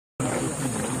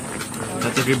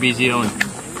That's if you're BZOing.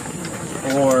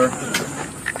 Or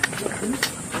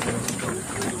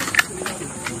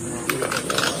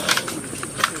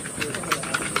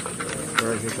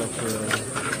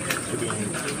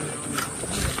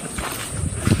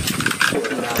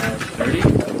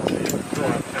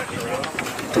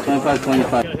 $30?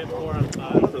 25.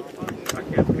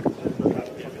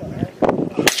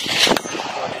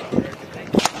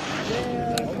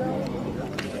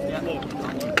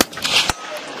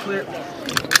 Clear.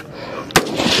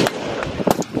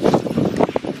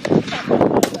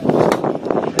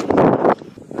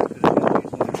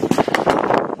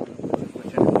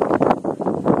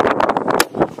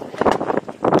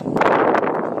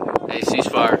 Hey,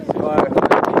 ceasefire.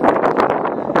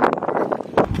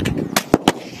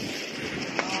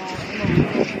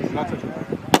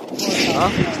 Yeah.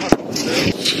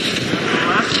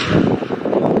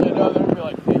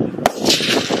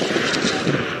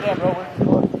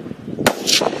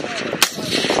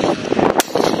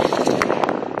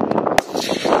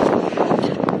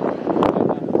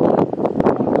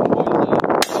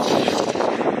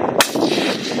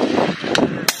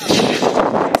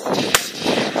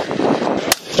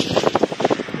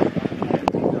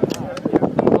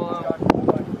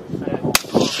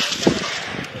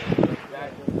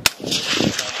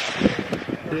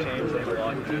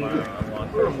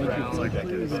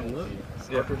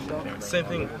 Same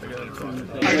thing. Did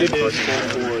you already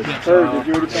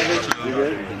cover it? You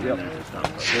good? Yep.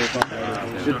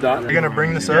 Should dot. You're gonna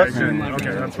bring this up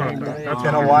Okay, that's fine.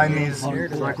 and align these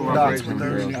dots with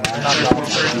those.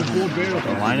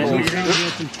 Align it.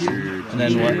 And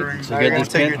then what? So Now you're get gonna this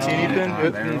take pin. your teeny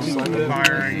pin.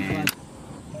 Firing.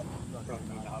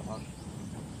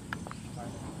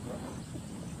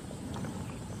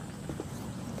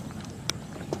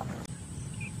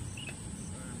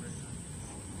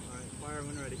 Fire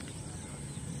when ready.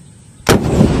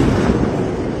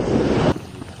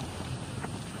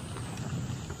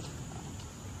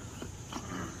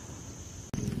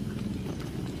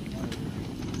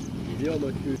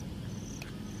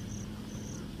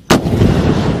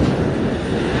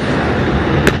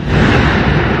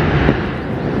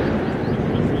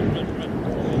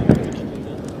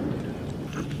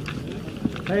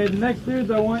 Hey, the next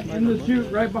dudes I want in the chute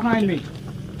right behind me.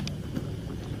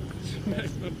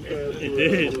 It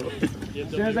did. As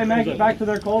soon as they make it back to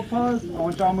their cold pause, I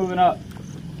want y'all moving up.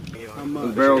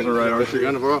 Those barrels are right, aren't you?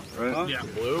 Right? Yeah.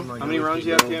 Blue. How many rounds do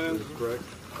you have, Cannon? Correct.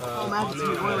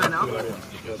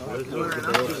 Just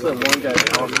that one guy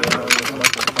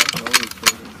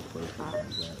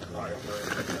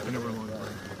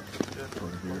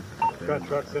Got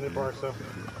trucks in it, bar, so.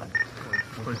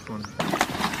 First one.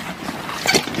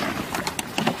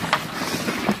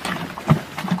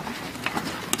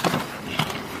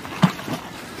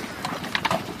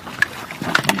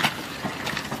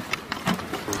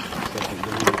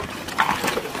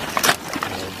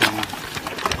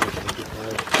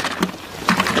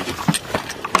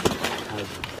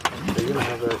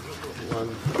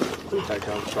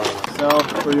 So,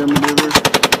 for your maneuvers.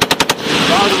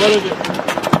 What is it?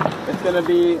 It's going to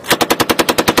be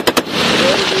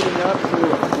leading up to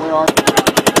where our...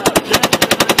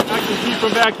 I can see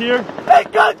from back here. Hey,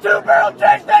 gun 2 barrel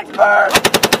change next burn!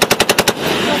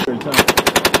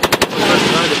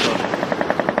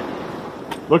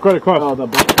 Look right across. Oh, the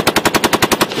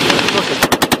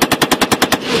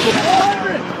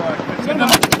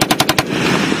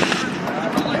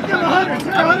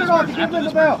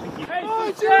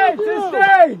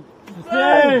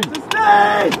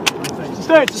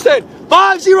Sustain!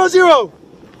 5-0-0!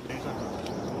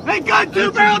 Hey, gun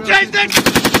 2 barrel change next!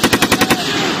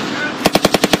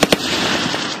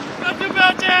 Gun 2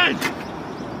 barrel change!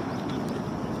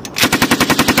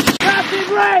 Rapid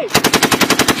rate!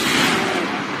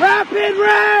 Rapid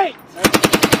rate!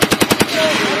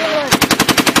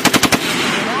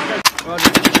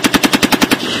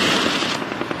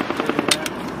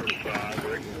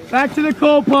 Back to the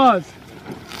cold pause.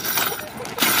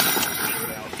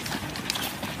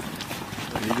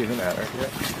 Did you get him at her?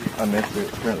 I missed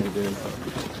it. Apparently did.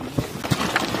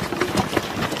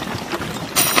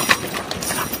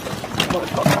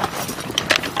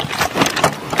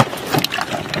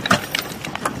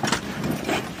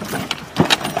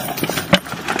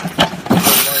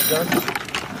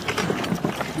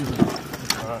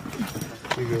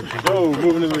 Oh,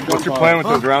 moving to the What's your plan with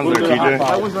those rounds there, TJ?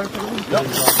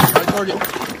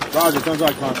 Roger, sounds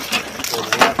like fun.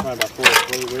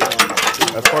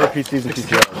 That's part of PTs and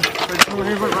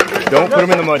PTOs. Don't put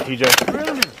them in the mud, TJ.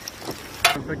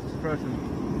 Perfect suppression.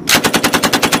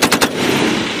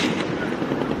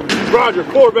 Roger,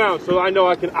 4 bounds, so I know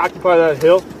I can occupy that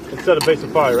hill instead of base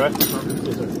of fire, right? Yes,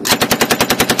 sir.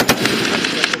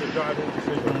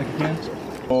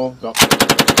 About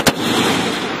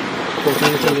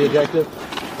 14 to the objective.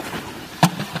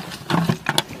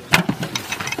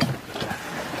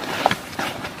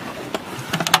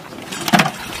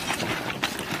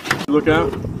 Look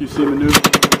out, you see maneuver.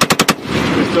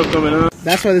 They're still coming up.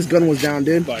 That's why this gun was down,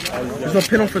 dude. There's no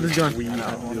pinhole for this gun.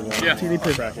 Yeah. TV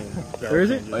pin. Where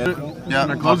is it?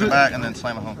 Yeah, close it back and then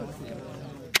slam it home.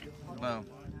 Boom.